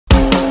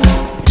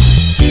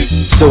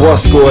So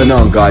what's going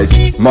on,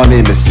 guys? My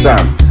name is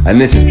Sam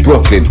and this is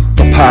Brooklyn,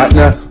 my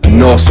partner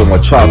and also my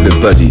travelling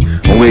buddy,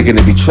 and we're going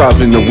to be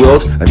travelling the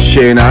world and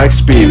sharing our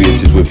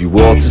experiences with you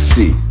all to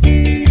see.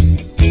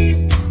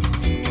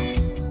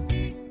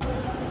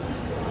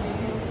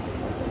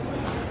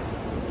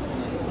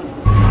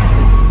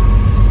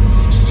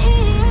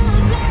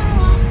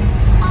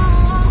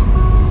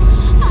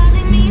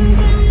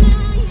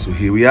 So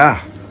here we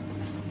are.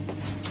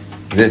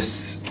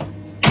 This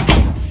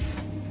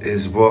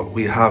is what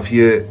we have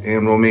here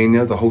in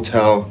Romania, the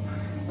hotel,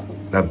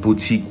 La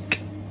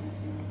Boutique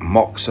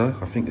Moxa,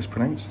 I think it's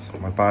pronounced.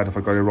 My bad if I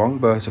got it wrong,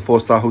 but it's a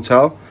 4-star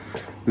hotel.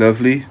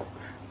 Lovely,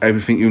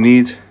 everything you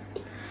need.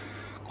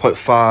 Quite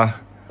far,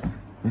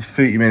 a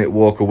 30-minute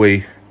walk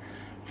away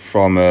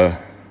from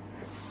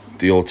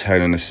the old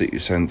town in the city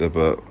centre,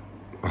 but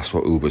that's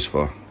what Uber's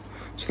for.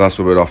 So that's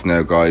where we're off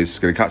now, guys.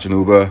 Gonna catch an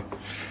Uber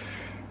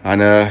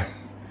and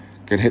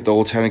gonna hit the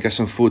old town and get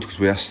some food because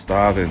we are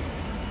starving.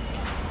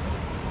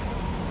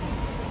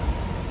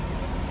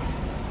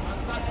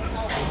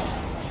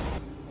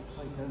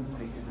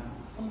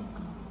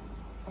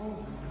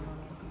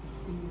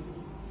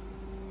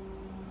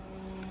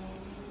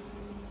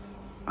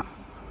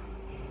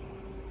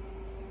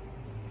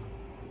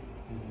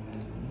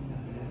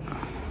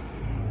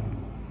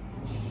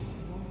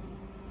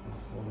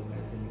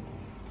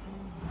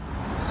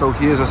 So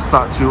here's a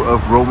statue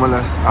of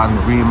Romulus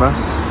and Remus.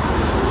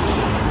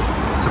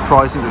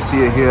 Surprising to see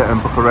it here in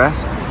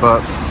Bucharest,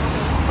 but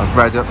I've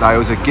read it that it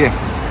was a gift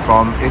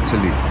from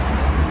Italy.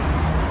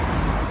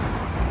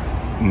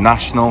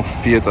 National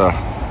Theatre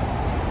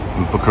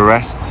in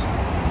Bucharest.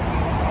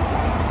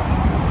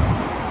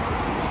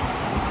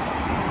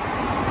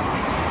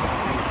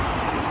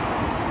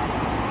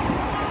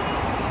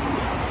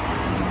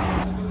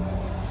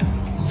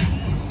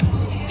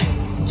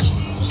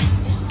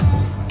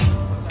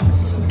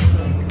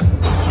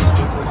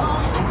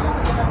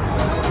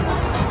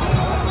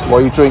 What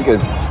are you drinking?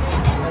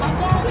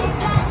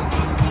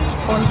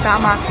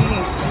 Sarmale.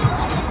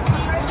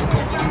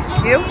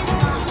 You?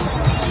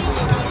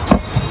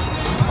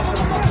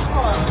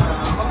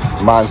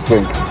 Man's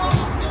drink.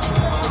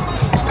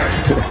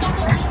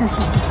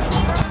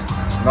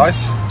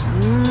 Nice?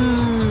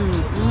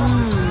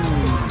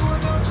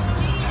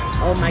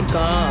 Oh my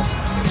god.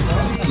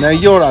 Now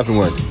you're having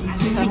one.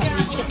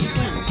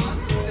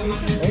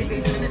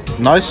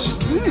 Nice?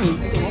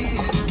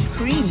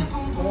 Cream.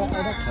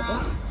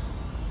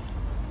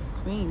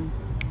 Cream.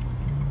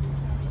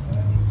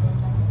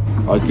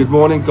 Alright, good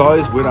morning,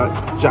 guys. We're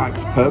at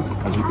Jack's pub,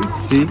 as you can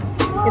see.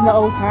 In the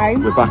old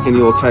town. We're back in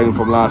the old town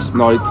from last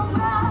night.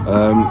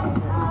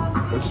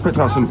 We're just about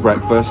to have some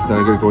breakfast, then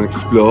we're going to go and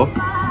explore.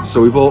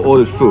 So we've all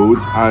ordered food,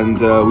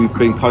 and we've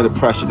been kind of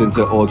pressured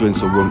into ordering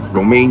some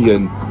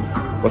Romanian,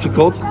 what's it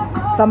called?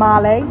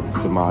 Sarmale.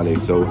 Sarmale.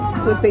 So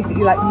it's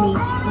basically like meat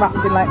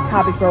wrapped in like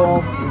cabbage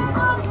roll.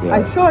 Yeah.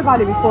 I'm sure I've had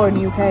it before in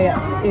the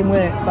UK in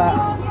work,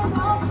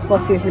 but we'll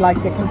see if we like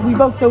it, because we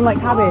both don't like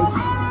cabbage.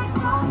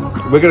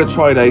 we're going to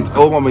try it out.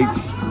 All my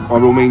mates, my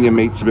Romanian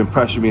mates, have been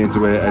pressuring me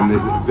into it, and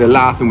they're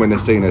laughing when they're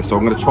saying it, so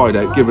I'm going to try it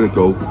out, give it a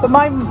go. But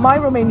my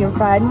Romanian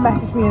friend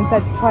messaged me and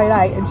said to try it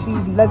out, and she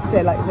loves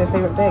it, like it's her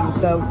favourite thing,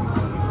 so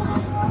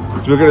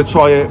we're going to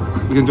try it.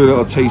 We're going to do a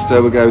little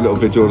taster, we'll get a little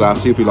video of that,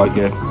 see if we like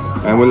it,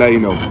 and we'll let you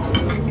know.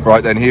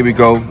 Right then, here we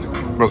go.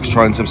 Brooke's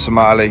trying some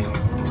Sarmale.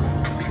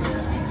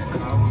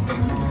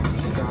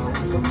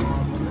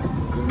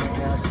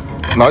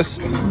 Nice.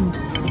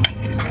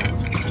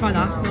 Try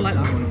that, you'll like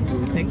that, I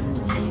think.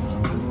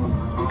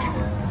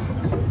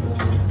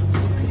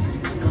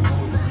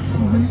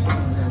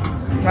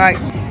 Right,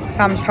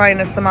 Sam's trying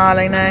a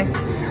Sarmale now.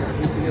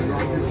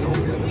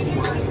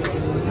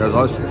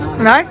 Yeah, it's nice.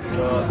 Nice?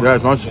 Yeah,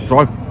 it's nice.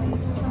 Try.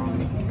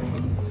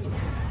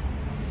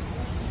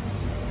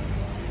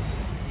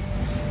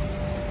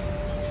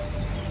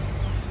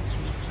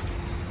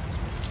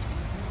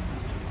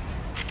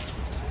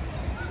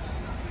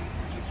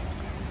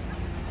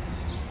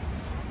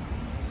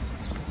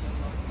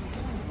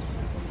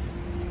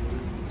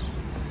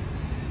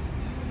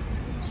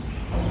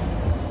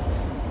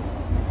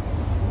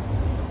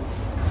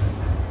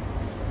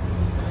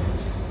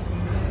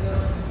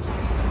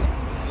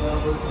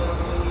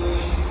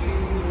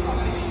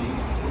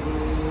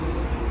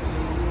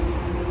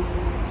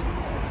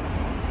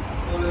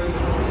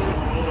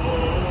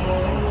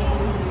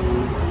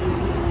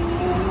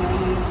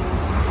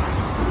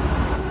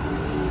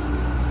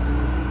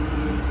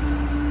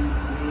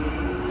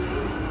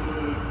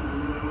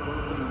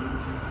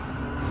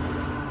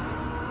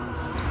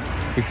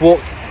 We've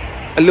walked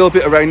a little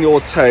bit around the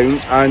old town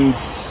and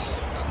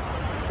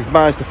we've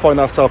managed to find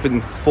ourselves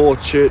in 4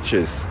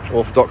 churches,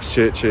 Orthodox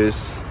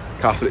churches,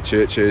 Catholic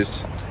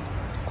churches.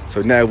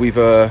 So now we've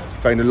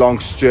found a long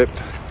strip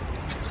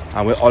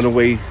and we're on our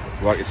way.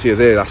 Like you see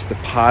there, that's the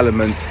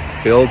Parliament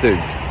building,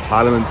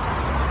 Parliament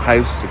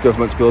House, the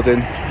government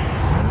building.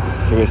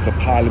 So it's the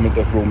Parliament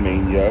of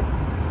Romania,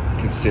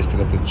 consisting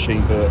of the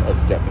Chamber of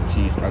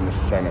Deputies and the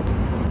Senate.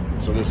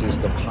 So this is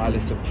the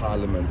Palace of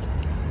Parliament,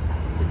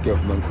 the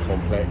government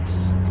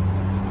complex.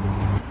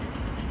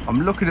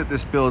 I'm looking at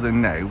this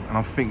building now and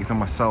I'm thinking to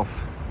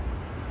myself,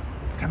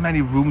 how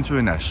many rooms are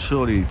in there?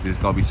 Surely there's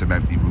got to be some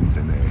empty rooms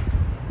in there.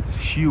 It's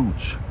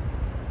huge.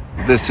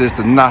 This is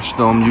the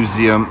National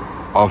Museum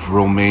of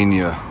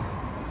Romania.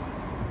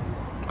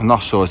 I'm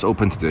not sure it's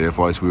open today,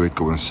 otherwise we would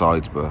go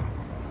inside, but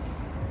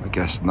I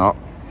guess not.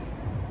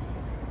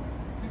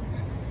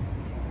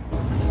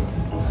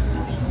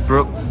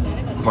 Brooke,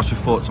 what's your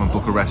thoughts on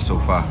Bucharest so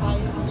far?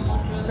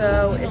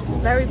 So it's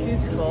very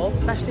beautiful,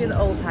 especially in the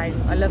old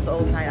town. I love the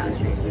old town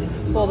actually.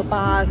 With all the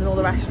bars and all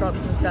the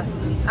restaurants and stuff.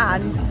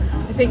 And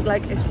I think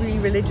like it's really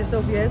religious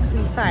over here, because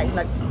we found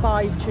like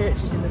 5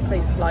 churches in the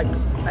space of like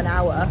an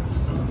hour,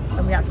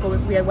 and we had to go.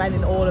 We went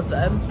in all of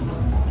them,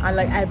 and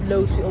like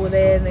loads of people were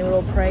there, and they were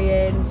all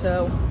praying.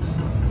 So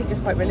I think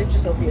it's quite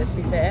religious over here, to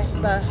be fair.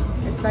 But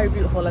it's very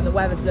beautiful, and the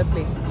weather's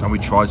lovely. And we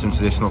tried some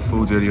traditional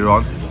food earlier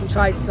on. We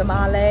tried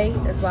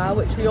Sarmale as well,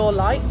 which we all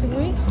liked, didn't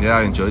we? Yeah,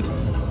 I enjoyed.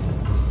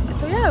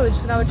 So yeah, we're just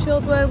gonna have a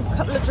chilled one, a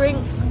couple of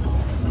drinks.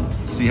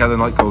 See how the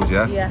night goes,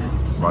 yeah? Yeah.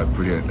 Right,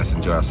 brilliant. Let's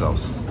enjoy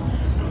ourselves.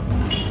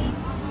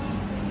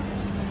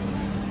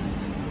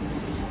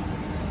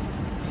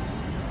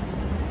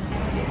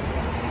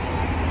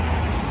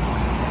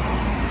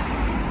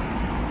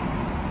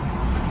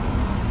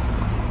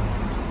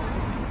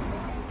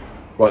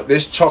 Right,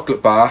 this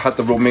chocolate bar had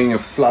the Romanian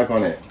flag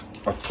on it.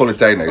 I've pulled it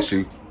down now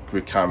so we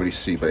can't really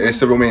see, but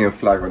it's the Romanian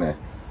flag on it.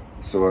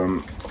 So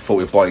I thought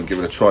we'd buy it and give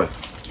it a try.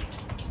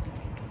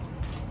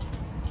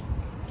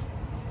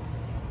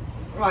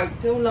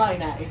 Right, don't lie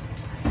now.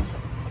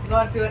 You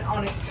gotta do an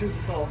honest,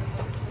 truthful.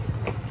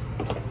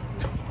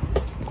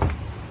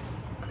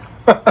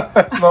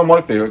 It's not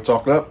my favourite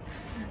chocolate.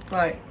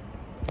 Right.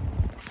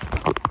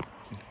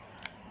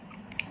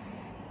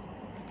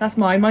 That's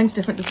mine. Mine's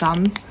different to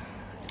Sam's.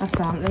 That's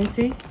Sam. Let me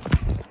see.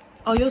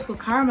 Oh, yours got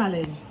caramel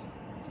in.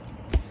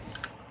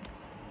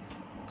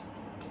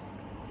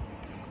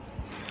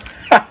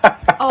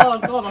 Oh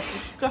god, that's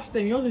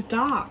disgusting. Yours is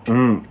dark.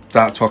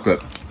 Dark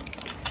chocolate.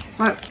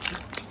 Right.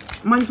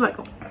 Mine's like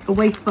a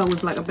wafer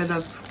with like a bit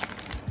of...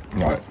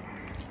 Right.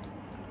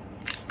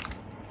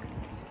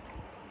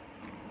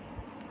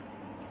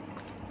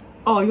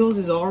 Oh, yours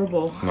is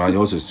horrible. No,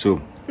 yours is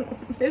too.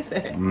 Is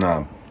it?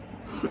 No.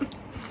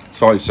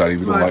 Sorry, Sally,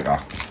 we don't like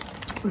that.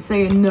 We're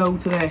saying no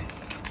to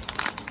this.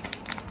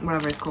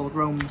 Whatever it's called,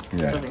 Rome.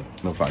 Yeah, Something.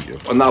 no thank you.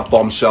 On that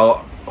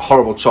bombshell,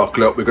 horrible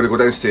chocolate, we're going to go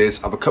downstairs,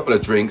 have a couple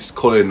of drinks,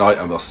 call it a night,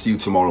 and we'll see you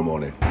tomorrow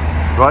morning.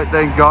 Right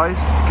then,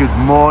 guys, good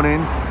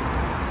morning.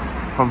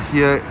 From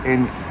here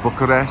in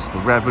Bucharest,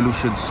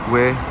 Revolution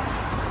Square.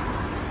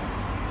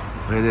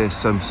 There's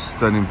some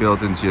stunning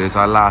buildings here. It's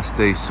our last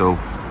day, so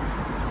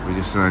we're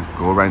just gonna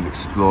go around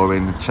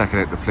exploring and checking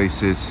out the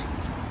places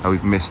that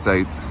we've missed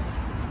out.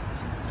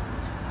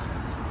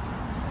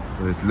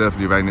 But it's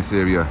lovely around this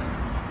area.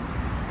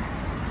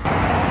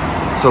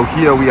 So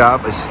here we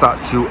have a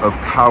statue of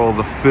Carol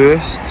I,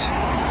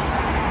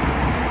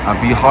 and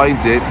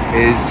behind it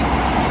is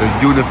the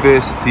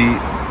University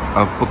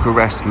of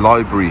Bucharest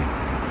Library.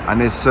 And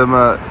there's some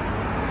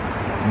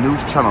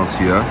news channels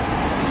here.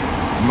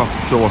 I'm not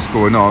sure what's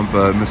going on,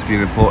 but it must be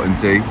an important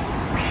day.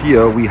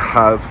 Here we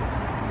have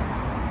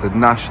the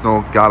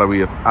National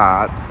Gallery of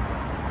Art,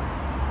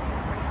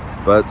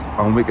 but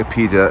on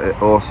Wikipedia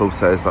it also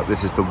says that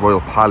this is the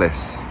Royal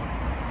Palace.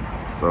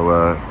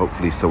 So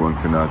hopefully someone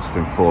can just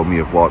inform me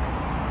of what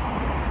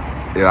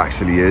it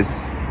actually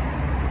is.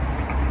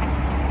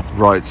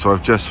 Right, so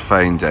I've just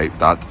found out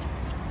that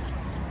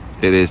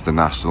it is the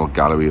National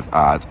Gallery of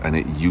Art, and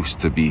it used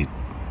to be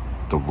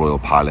the Royal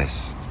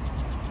Palace.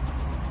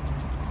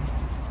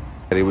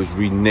 It was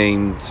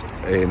renamed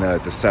in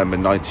December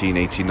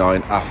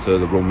 1989 after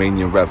the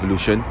Romanian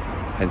Revolution,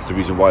 hence the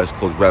reason why it's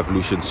called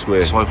Revolution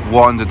Square. So I've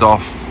wandered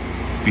off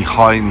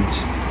behind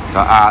the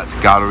art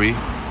gallery,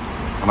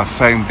 and I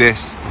found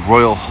this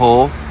Royal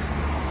Hall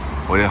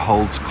where it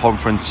holds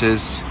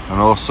conferences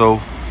and also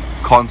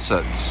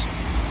concerts.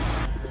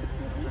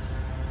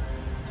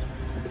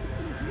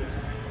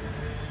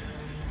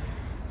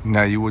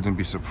 Now you wouldn't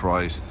be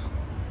surprised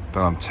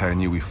that I'm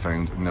telling you we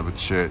found another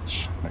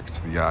church next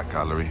to the art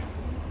gallery.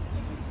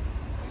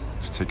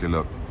 Just take a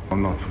look.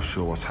 I'm not for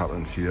sure what's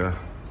happened here.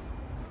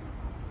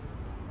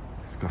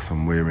 It's got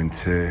some wear and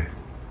tear.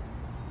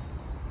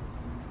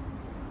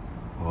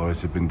 Or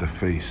has it been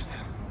defaced?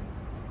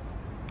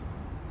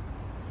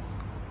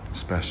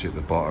 Especially at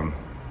the bottom.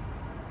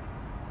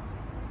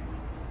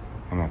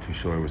 I'm not too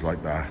sure it was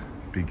like that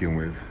to begin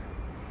with.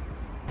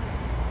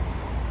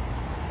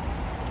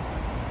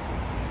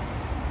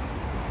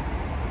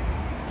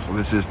 So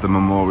this is the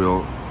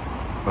Memorial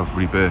of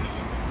Rebirth.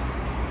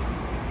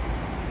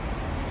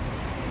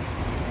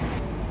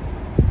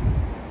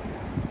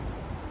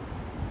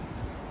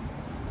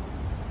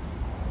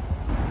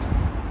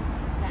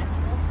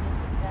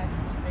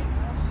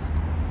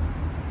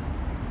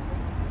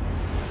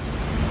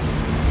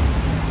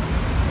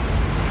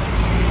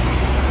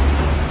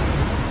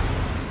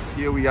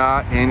 Here we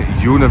are in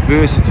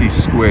University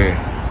Square,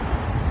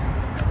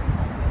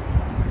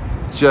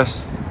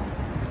 just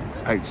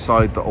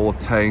outside the old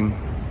town.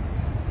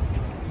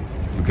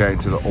 We're getting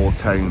to the old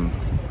town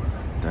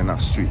down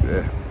that street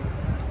there.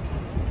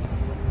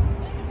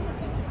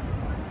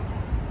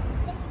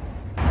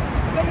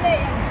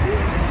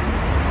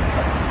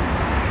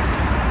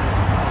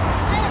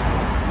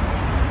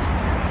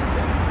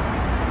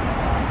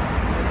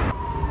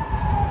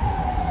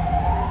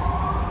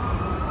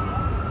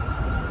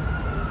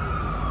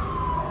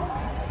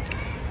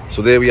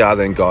 So there we are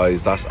then,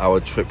 guys. That's our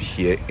trip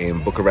here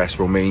in Bucharest,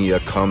 Romania,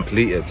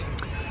 completed.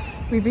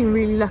 We've been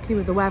really lucky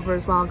with the weather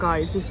as well,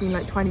 guys. It's been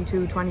like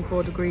 22,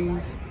 24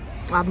 degrees.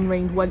 I haven't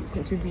rained once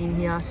since we've been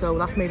here, so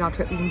that's made our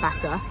trip even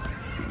better.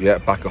 Yeah,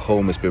 back at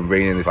home it's been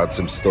raining, we've had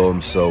some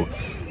storms, so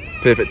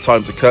perfect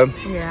time to come.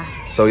 Yeah.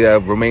 So yeah,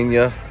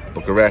 Romania,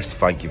 Bucharest,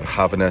 thank you for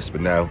having us,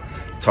 but now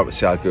time to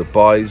say our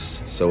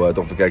goodbyes. So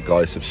don't forget,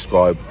 guys,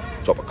 subscribe,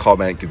 drop a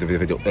comment, give the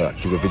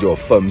video a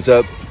thumbs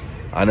up,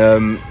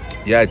 and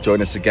yeah,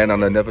 join us again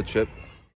on another trip.